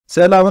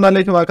Selamun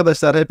aleyküm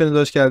arkadaşlar, hepiniz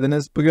hoş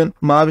geldiniz. Bugün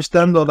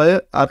mavişten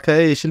dolayı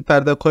arkaya yeşil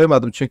perde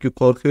koymadım çünkü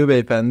korkuyor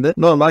beyefendi.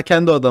 Normal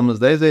kendi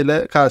odamızdayız,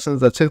 öyle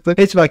karşınıza çıktık.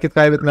 Hiç vakit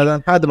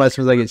kaybetmeden hadi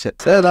maçımıza geçelim.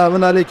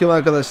 Selamun aleyküm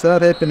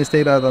arkadaşlar, hepiniz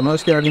tekrardan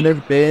hoş geldiniz.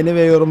 Beğeni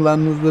ve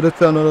yorumlarınızı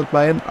lütfen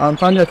unutmayın.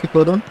 Antalya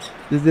Spor'un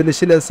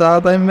dizilişiyle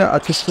sahadayım ve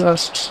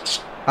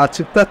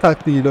açıkta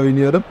taktiğiyle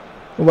oynuyorum.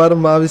 Umarım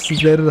mavi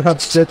sizleri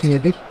rahatsız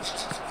etmedik.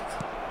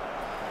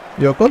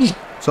 Yok oğlum,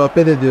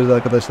 sohbet ediyoruz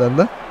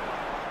arkadaşlarla.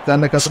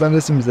 Sen de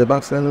katılabilirsin bize.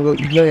 Bak sen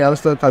de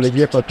yanlışlıkla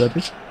kaleciye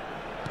patladık.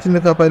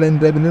 Şimdi kafayla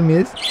indirebilir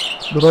miyiz?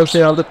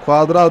 Drogşa'yı aldık.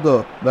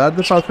 Cuadrado.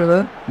 Verdi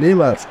pasını.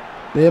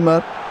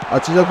 Neymar.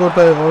 Açacak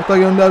ortaya. Orta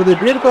gönderdi.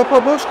 Bir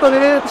kafa boş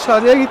kaleye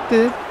dışarıya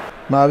gitti.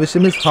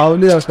 Mavişimiz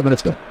havlıyor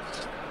arkadaşlar.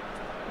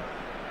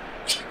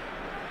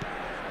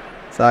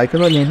 Sakin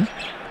olun.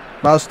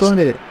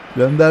 Bastoni.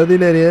 Gönderdi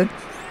ileriye.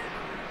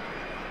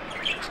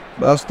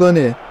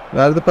 Bastoni.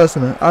 Verdi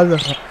pasını.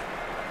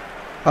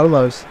 Al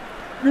Maviş.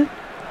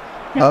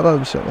 Al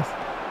bir şey olmaz.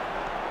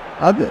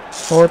 Hadi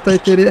orta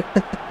içeriye.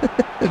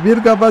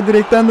 Bir kafa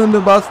direkten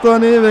döndü.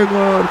 Bastoni ve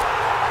gol.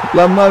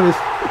 Lan Maviş.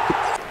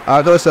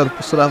 Arkadaşlar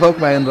kusura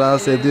bakmayın,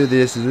 rahatsız ediyor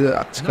diye sizi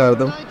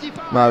çıkardım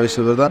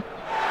Maviş'i buradan.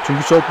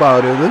 Çünkü çok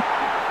bağırıyordu.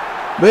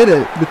 Böyle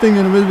bütün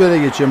günümüz böyle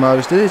geçiyor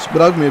Maviş'te. Hiç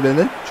bırakmıyor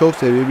beni. Çok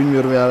seviyor,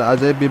 bilmiyorum yani,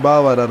 acayip bir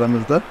bağ var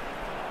aramızda.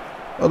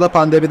 O da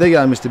pandemide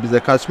gelmişti bize,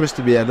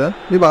 kaçmıştı bir yerden.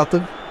 Bir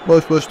baktık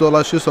boş boş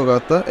dolaşıyor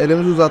sokakta.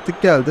 Elimizi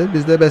uzattık geldi.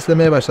 Biz de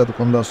beslemeye başladık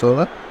ondan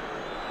sonra.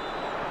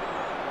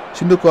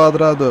 Şimdi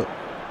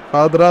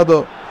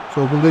Cuadrado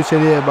sokuldu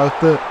içeriye,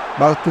 baktı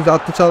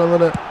attı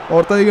çalımını,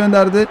 ortaya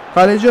gönderdi.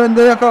 Kaleci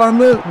önde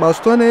yakalandı.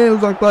 Bastoni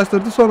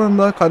uzaklaştırdı son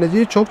anda.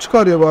 Kaleciyi çok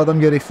çıkarıyor bu adam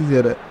gereksiz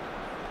yere.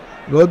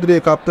 Rodri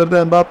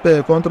kaptırdı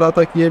Mbappe. Kontra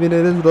atak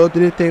yiyebiliriz.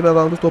 Rodri tekrar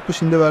aldı topu,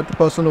 şimdi verdi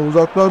pasını.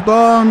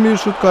 Uzaklardan bir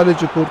şut,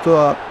 kaleci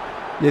Kurtuğa.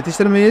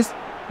 Yetiştirmeyiz.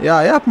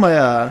 Ya yapma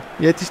ya.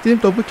 Yetiştiğim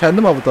topu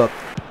kendim avuta attım.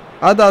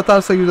 Hadi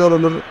atarsa güzel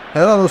olur.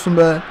 Helal olsun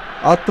be.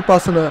 Attı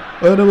pasını.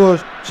 Önü boş.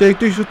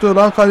 Çekti şutu.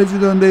 Lan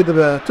kaleci de öndeydi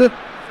be. Tüh.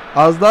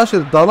 Az daha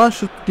dalan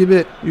şut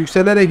gibi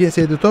yükselerek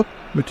yeseydi top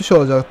müthiş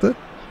olacaktı.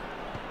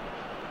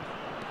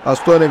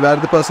 Bastoni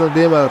verdi pasını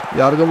Neymar.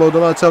 Yargı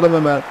modunu açalım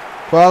hemen.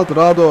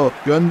 Cuadrado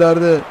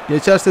gönderdi.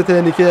 Geçerse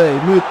tehlike.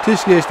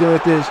 Müthiş geçti,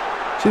 müthiş.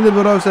 Şimdi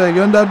Browse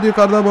gönderdi,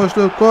 yukarıda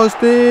boşluk.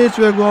 Kostic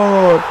ve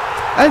gol.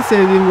 En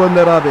sevdiğim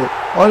goller abi.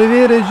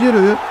 Olivier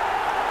Giroud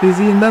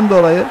fiziğinden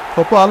dolayı,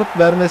 topu alıp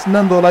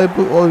vermesinden dolayı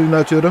bu oyunu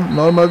açıyorum.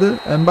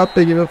 Normalde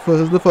Mbappe gibi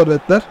hızlı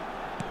forvetler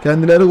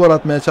kendileri gol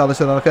atmaya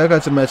çalışır, arkaya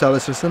kaçırmaya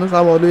çalışırsınız.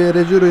 Ama Olivier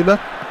Giroud'la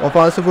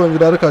ofansif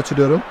oyuncuları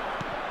kaçırıyorum.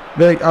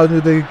 Ve az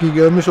önceki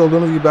görmüş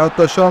olduğunuz gibi,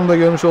 hatta şu anda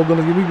görmüş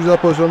olduğunuz gibi güzel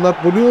pozisyonlar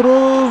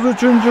buluyoruz.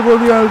 3.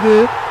 gol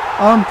geldi.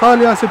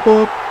 Antalya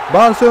Spor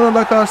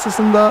Barcelona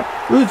karşısında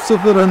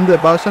 3-0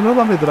 önde.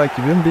 Barcelona mıydı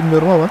rakibim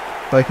bilmiyorum ama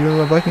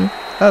rakibime bakayım.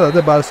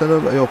 Herhalde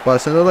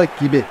Barcelona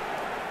gibi.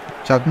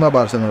 Çakma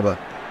Barcelona.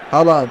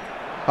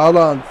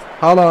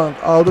 Haaland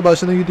aldı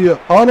başını gidiyor.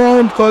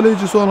 Haaland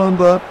kaleci son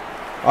anda.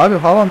 Abi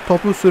Haaland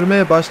topu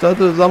sürmeye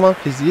başladığı zaman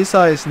fiziği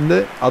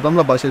sayesinde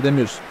adamla baş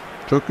edemiyorsun.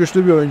 Çok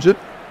güçlü bir oyuncu.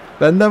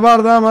 Bende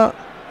vardı ama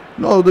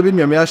ne oldu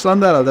bilmiyorum.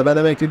 Yaşlandı herhalde. Ben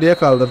emekliliğe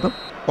kaldırdım.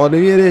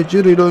 Olivier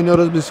Giroud ile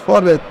oynuyoruz biz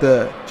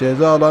forvette.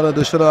 Ceza alanı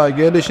dışına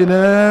gelişine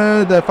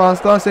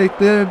defanstan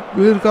sekti.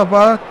 Bir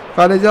kafa.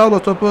 Kaleci aldı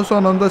topu,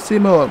 son anda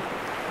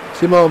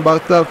Simon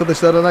baktı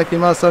arkadaşlarına,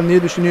 kim alsam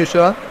niye düşünüyor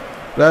şu an.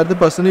 Verdi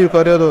pasını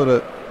yukarıya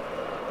doğru.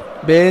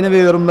 Beğeni ve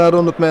yorumları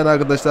unutmayın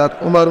arkadaşlar.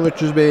 Umarım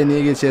 300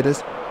 beğeniyi geçeriz.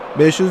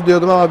 500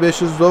 diyordum ama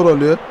 500 zor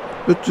oluyor.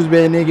 300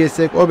 beğeniyi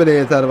geçsek o bile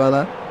yeter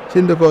bana.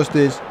 Şimdi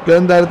Kostic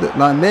gönderdi.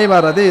 Lan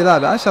Neymar'a değil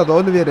abi. Aşağıda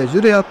Olivier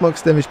Giroud'a atmak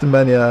istemiştim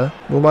ben ya.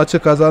 Bu maçı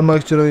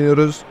kazanmak için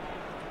oynuyoruz.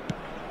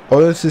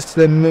 Oyun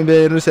sistemimi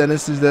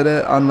beğenirseniz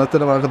sizlere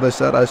anlatırım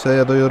arkadaşlar.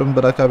 Aşağıya da yorum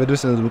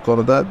bırakabilirsiniz bu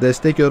konuda.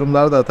 Destek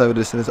yorumları da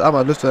atabilirsiniz. Ama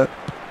lütfen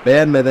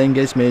beğenmeden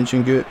geçmeyin.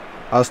 Çünkü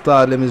hasta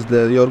halimizle,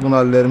 yorgun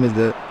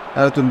hallerimizle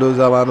her türlü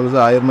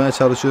zamanımızı ayırmaya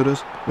çalışıyoruz.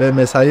 Ve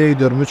mesaiye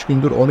gidiyorum 3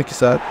 gündür 12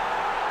 saat.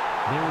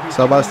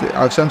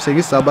 Akşam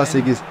 8, sabah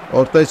 8.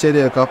 Orta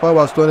içeriye kafa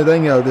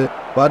Bastoni'den geldi.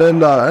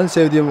 Barella, en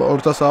sevdiğim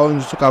orta saha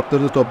oyuncusu,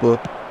 kaptırdı topu.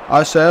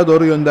 Aşağıya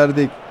doğru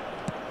gönderdik.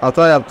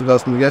 Hata yaptık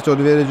aslında. Gerçi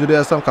Olivier Giroud'u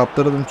yazsam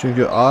kaptırdım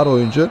çünkü ağır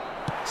oyuncu.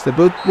 İşte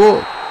bu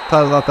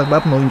tarz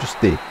atakların oyuncusu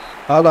değil.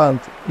 Haaland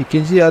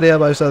ikinci yarıya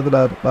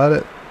başladılar.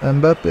 Bari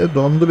Mbappe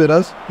dondu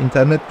biraz.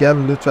 İnternet gel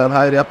lütfen,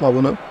 hayır yapma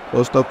bunu.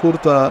 Costa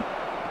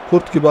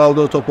Kurt gibi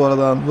aldı o topu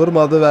oradan.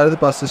 Vurmadı, verdi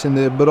pası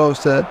şimdi.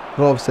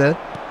 Browse.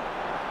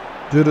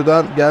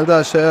 Giroud'dan geldi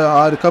aşağıya,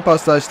 harika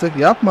paslaştık.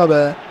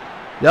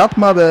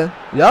 Yapma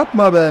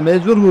be.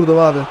 Mecbur vurdum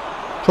abi.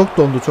 Çok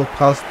dondu, çok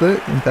kastı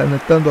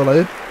internetten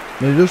dolayı.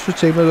 Mecbur şut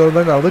çekme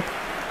zorunda kaldık.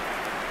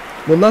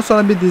 Bundan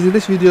sonra bir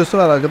diziliş videosu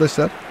var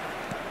arkadaşlar.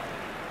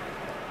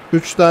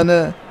 3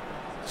 tane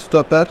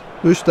stoper,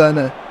 3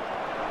 tane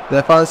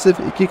defansif,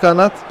 2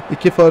 kanat,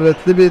 2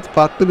 forvetli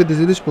farklı bir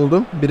diziliş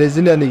buldum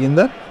Brezilya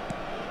Ligi'nde.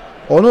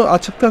 Onu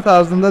açıkta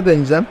tarzında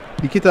deneyeceğim.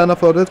 2 tane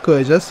forvet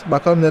koyacağız.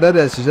 Bakalım neler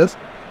yaşayacağız.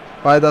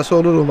 Faydası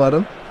olur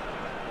umarım.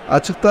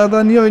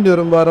 Açıklarda niye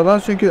oynuyorum bu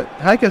aralar? Çünkü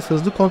herkes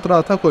hızlı kontra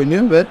atak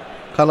oynuyor ve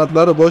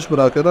kanatları boş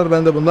bırakıyorlar.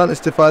 Ben de bundan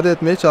istifade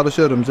etmeye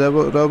çalışıyorum.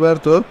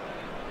 Roberto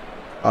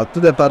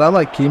attı depar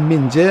ama Kim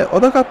Min-jae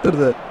o da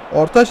kaptırdı.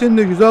 Orta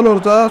şimdi güzel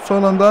orta.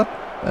 Son anda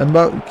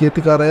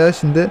girdik araya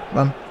şimdi.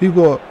 Lan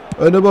Figo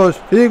önü boş.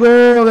 Figo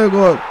ve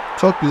gol.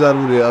 Çok güzel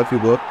vuruyor ya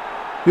Figo.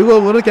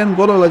 Figo vururken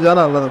gol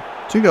olacağını anladım.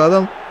 Çünkü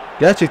adam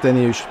gerçekten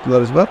iyi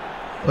şutları var.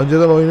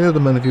 Önceden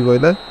oynuyordum ben Figo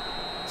ile.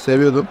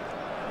 Seviyordum.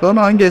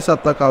 Sonra hangi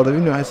hesapta kaldı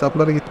bilmiyorum.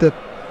 Hesapları gitti.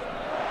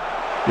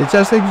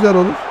 Geçerse güzel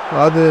olur.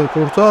 Hadi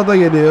Kurtuğa da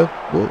geliyor.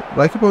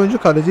 Bu rakip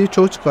oyuncu kaleciyi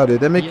çok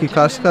çıkarıyor. Demek ki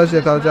karşı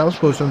karşıya kalacağımız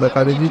pozisyonda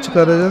kaleciyi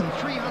çıkaracak.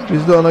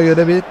 Biz de ona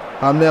göre bir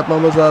hamle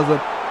yapmamız lazım.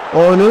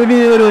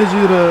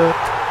 Ayrıca.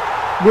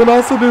 Bu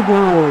nasıl bir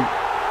gol?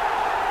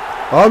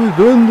 Abi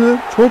döndü.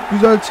 Çok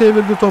güzel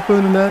çevirdi topu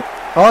önüne.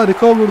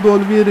 Harika vurdu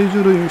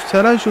Ayrıca.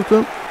 Yükselen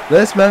şutun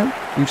resmen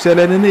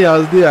yükselenini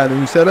yazdı yani.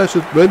 Yükselen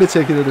şut böyle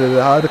çekilir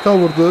dedi. Harika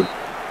vurdu.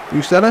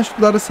 Yükselen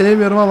şutları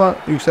sevmiyorum ama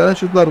yükselen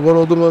şutlar gol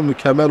oldu mu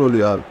mükemmel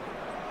oluyor abi.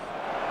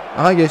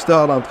 Aha geçti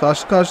Haaland.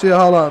 Karşı karşıya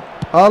Haaland.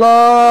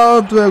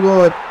 Haaland ve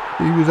gol.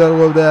 Bir güzel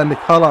gol değerli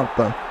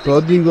Haaland'dan.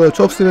 Rodrigo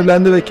çok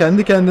sinirlendi ve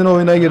kendi kendine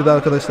oyuna girdi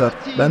arkadaşlar.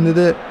 Ben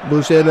dedi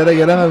bu şeylere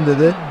gelemem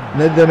dedi.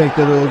 Ne demek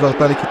dedi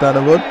uzaktan 2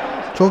 tane gol.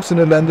 Çok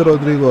sinirlendi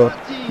Rodrigo.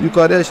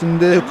 Yukarıya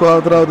şimdi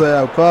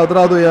Cuadrado'ya.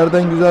 Cuadrado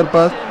yerden güzel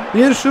pas.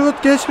 Bir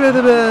şut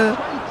geçmedi be.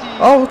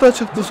 Out'a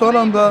çıktı son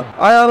anda.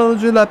 Ayağının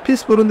ucuyla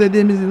pis burun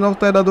dediğimiz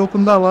noktayla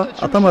dokundu ama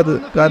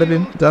atamadı.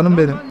 Garibim, canım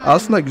benim.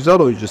 Aslında güzel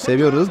oyuncu,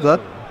 seviyoruz da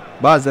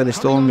bazen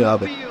işte olmuyor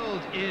abi.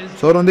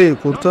 Sorun değil.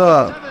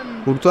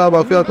 Kurtuğa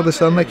bakıyor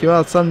arkadaşlarına kime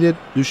atsam diye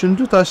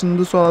düşündü,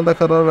 taşındı, son anda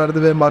karar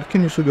verdi ve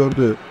Marquinhos'u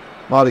gördü.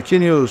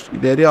 Marquinhos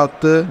ileri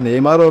attı.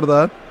 Neymar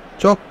orada.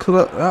 Çok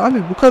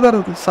abi bu kadar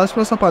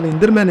saçma sapan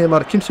indirme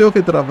Neymar. Kimse yok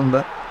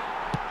etrafında.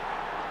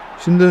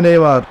 Şimdi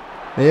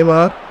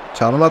Neymar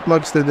çalım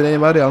atmak istedi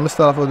Neymar. Yanlış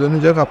tarafa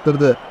dönünce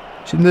kaptırdı.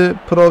 Şimdi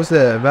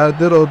Provse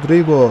verdi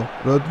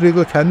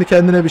Rodrigo kendi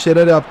kendine bir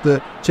şeyler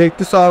yaptı.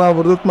 Çekti sağına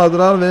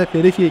vurdurtmadılar ve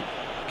free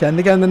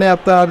kendi kendine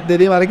yaptı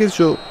dediğim hareket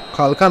şu.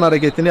 Kalkan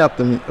hareketini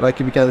yaptım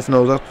rakibi kendisine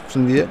uzak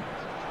tutsun diye.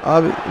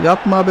 Abi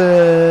yapma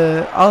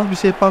be. Az bir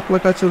şey farkla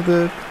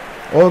kaçırdı.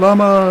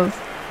 Olamaz.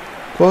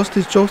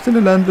 Kostic çok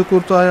sinirlendi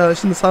Kurtuğ'a.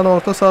 Şimdi sana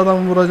orta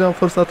sahadan vuracağım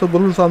fırsatı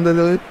bulursam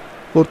dedi.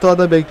 Kurtuğa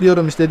da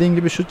bekliyorum istediğin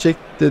gibi şut çek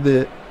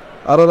dedi.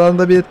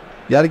 Aralarında bir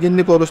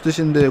gerginlik oluştu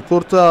şimdi.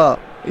 Kurtuğa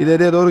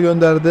ileriye doğru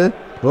gönderdi.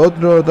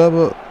 Rodrigo da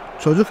bu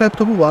çocuk hep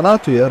topu bana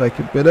atıyor ya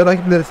rakip. Böyle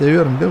rakipleri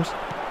seviyorum biliyor musun?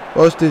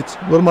 Kostic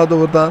vurmadı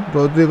buradan.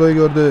 Rodrigo'yu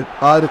gördü.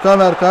 Harika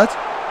ver kaç.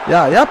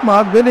 Ya yapma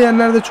abi böyle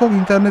yerlerde çok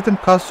internetim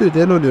kasıyor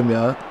deli oluyorum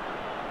ya.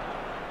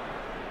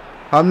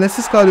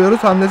 Hamlesiz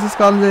kalıyoruz. Hamlesiz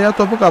kalınca ya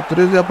topu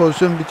kaptırıyoruz ya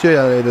pozisyon bitiyor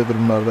yani öyle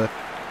durumlarda.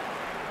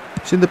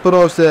 Şimdi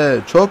Prose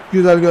çok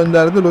güzel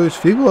gönderdi. Luis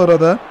Figo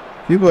orada.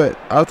 Figo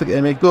artık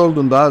emekli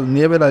oldun daha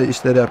niye böyle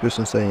işleri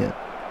yapıyorsun sen ya?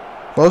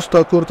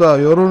 Costa Curta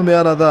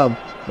yorulmayan adam.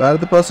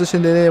 Verdi pası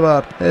şimdi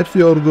Neymar. Hepsi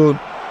yorgun.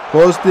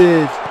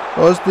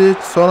 Kostic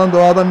son anda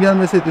o adam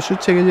gelmeseydi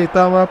şut çekecekti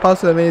ama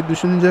pas vermeyi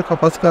düşününce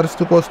kafası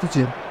karıştı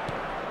Kostic'in.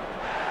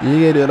 İyi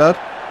geliyorlar.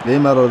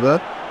 Neymar orada.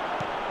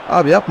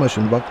 Abi yapma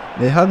şunu bak.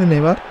 Hadi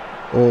Neymar.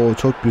 Oo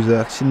çok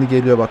güzel. Şimdi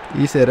geliyor bak.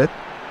 İyi seyret.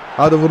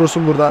 Hadi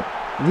vurursun buradan.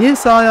 Niye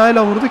sağ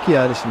ayağıyla vurdu ki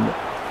yani şimdi?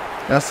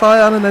 Ya sağ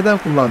ayağını neden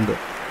kullandı?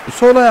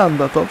 Sol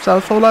ayağında top. Sen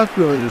sol ayak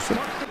bir oyuncusun.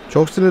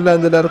 Çok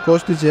sinirlendiler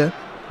Kostic'e.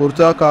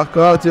 Kurtuğa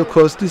kahkaha atıyor.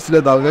 Kostic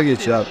ile dalga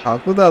geçiyor abi.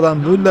 Haklı da adam.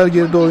 Müller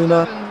girdi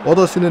oyuna. O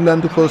da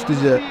sinirlendi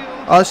Kostic'e.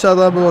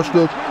 Aşağıda bir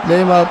boşluk.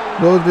 Neymar.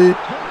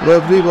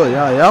 Rodrigo.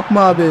 Ya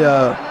yapma abi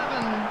ya.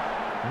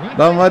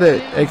 Ben var ya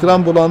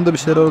ekran bulandı bir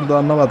şeyler oldu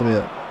anlamadım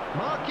ya.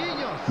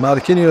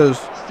 Marquinhos.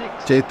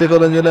 Çekti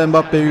kılıncıyla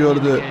Mbappe'yi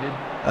gördü.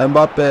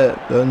 Mbappe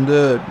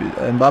döndü.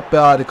 Mbappe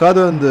harika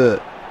döndü.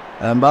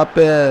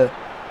 Mbappe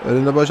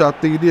önünde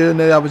boşalttı gidiyor.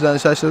 Ne yapacağını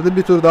şaşırdı.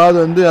 Bir tur daha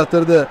döndü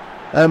yatırdı.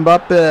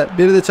 Mbappe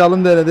bir de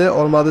çalım denedi.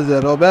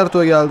 Olmadı.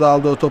 Roberto geldi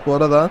aldı o topu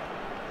oradan.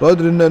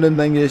 Rodri'nin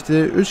önünden geçti.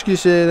 3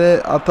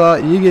 kişiyle atağa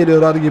iyi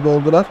geliyorlar gibi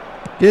oldular.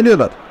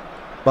 Geliyorlar.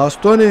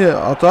 Bastoni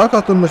atağa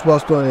katılmış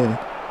Bastoni.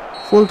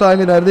 Full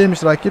time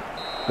ilerideymiş rakip.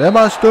 Ve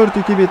maç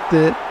 4-2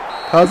 bitti.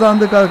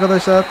 Kazandık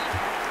arkadaşlar.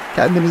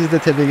 Kendimizi de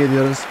tebrik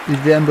ediyoruz.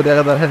 İzleyen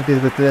buraya kadar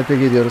herkesi de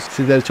tebrik ediyoruz.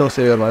 Sizleri çok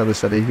seviyorum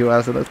arkadaşlar. İyi ki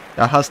varsınız.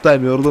 Ya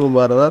hastayım, yorgunum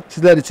bu aralar.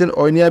 Sizler için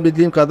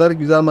oynayabildiğim kadar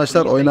güzel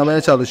maçlar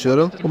oynamaya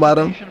çalışıyorum.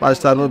 Umarım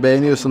maçlarımı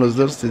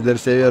beğeniyorsunuzdur. Sizleri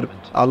seviyorum.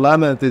 Allah'a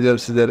emanet ediyorum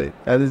sizleri.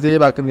 Kendinize iyi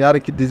bakın.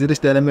 Yarınki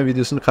diziliş deneme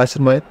videosunu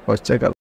kaçırmayın. Hoşçakalın.